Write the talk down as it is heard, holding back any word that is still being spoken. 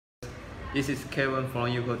This is Kevin from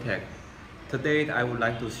Eyoctech. Today I would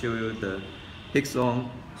like to show you the Hexohm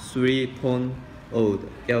 3.0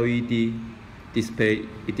 LED display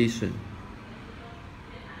edition.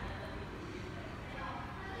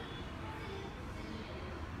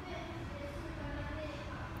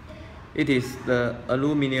 It is the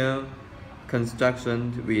aluminum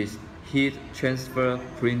construction with heat transfer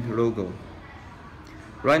print logo.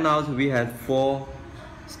 Right now we have 4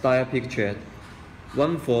 style pictures.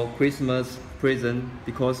 One for Christmas present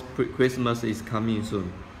because Christmas is coming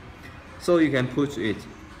soon. So you can push it.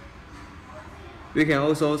 We can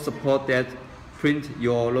also support that print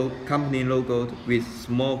your company logo with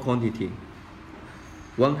small quantity,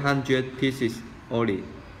 100 pieces only.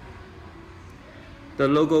 The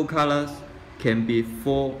logo colors can be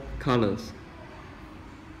 4 colors.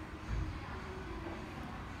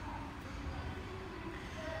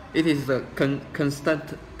 It is a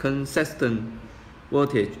consistent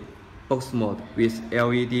voltage box mode with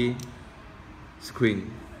LED screen.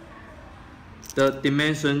 The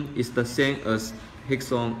dimension is the same as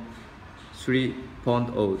Hexohm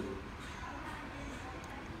 3.0.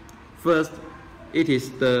 First, it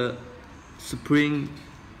is the spring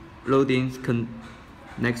loading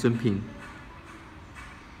connection pin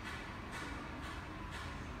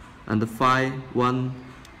and the 5-1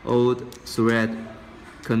 old thread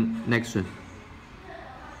connection.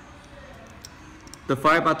 The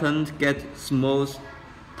fire button gets smooth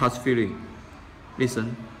touch feeling.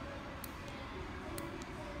 Listen.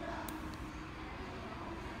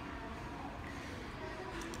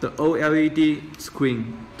 The OLED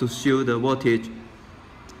screen to show the voltage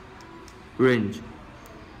range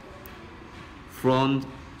from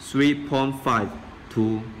 3.5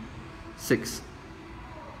 to 6.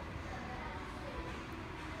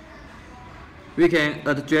 We can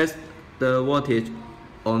adjust the voltage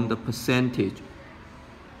on the percentage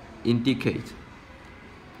indicate.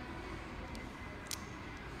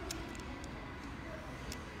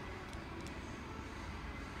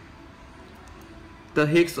 The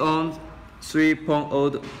Hexohm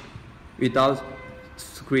 3.0 without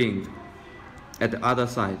screen at the other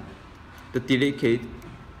side. The delicate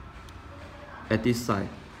at this side.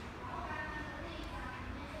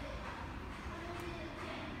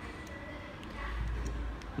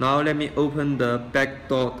 Now let me open the back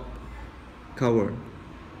door cover.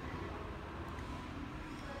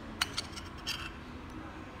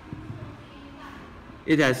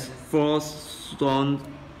 It has 4 strong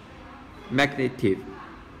magnetic.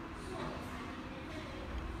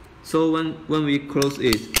 So when we close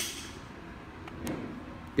it,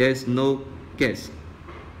 there is no gas.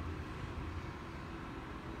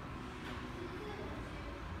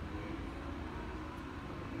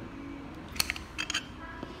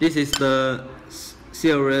 This is the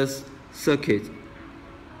series circuit,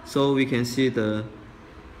 so we can see the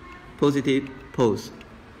positive poles,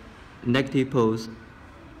 negative poles,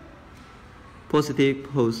 positive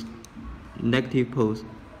poles, negative poles.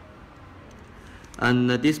 And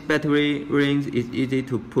this battery ring is easy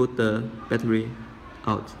to put the battery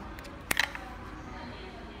out.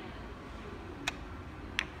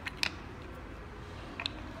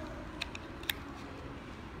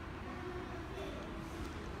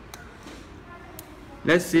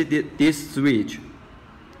 Let's see this switch.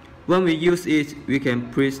 When we use it, we can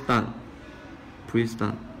press down. Press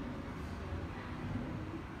down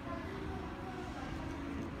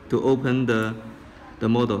to open the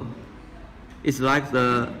model. It's like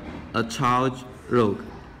a charge lock.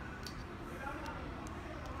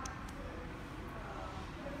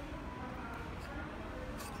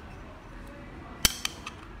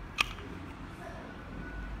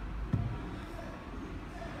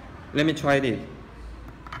 Let me try it.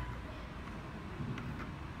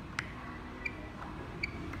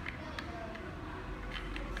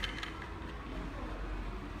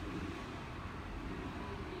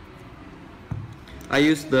 I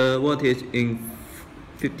use the voltage in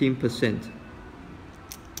 15%.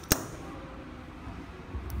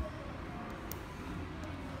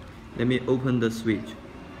 Let me open the switch.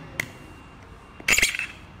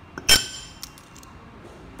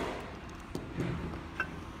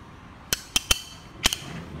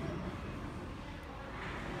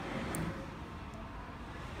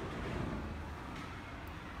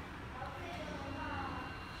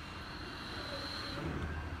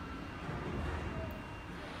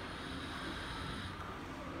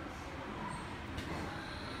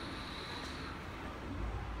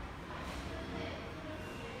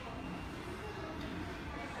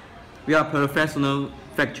 We are professional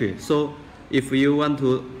factory, so if you want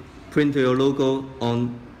to print your logo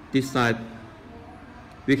on this side,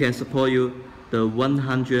 we can support you the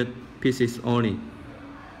 100 pieces only.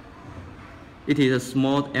 It is a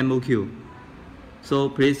small MOQ, so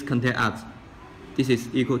please contact us. This is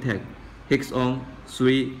Eyoctech Hexohm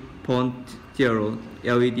 3.0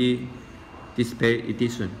 LED display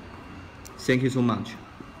edition. Thank you so much.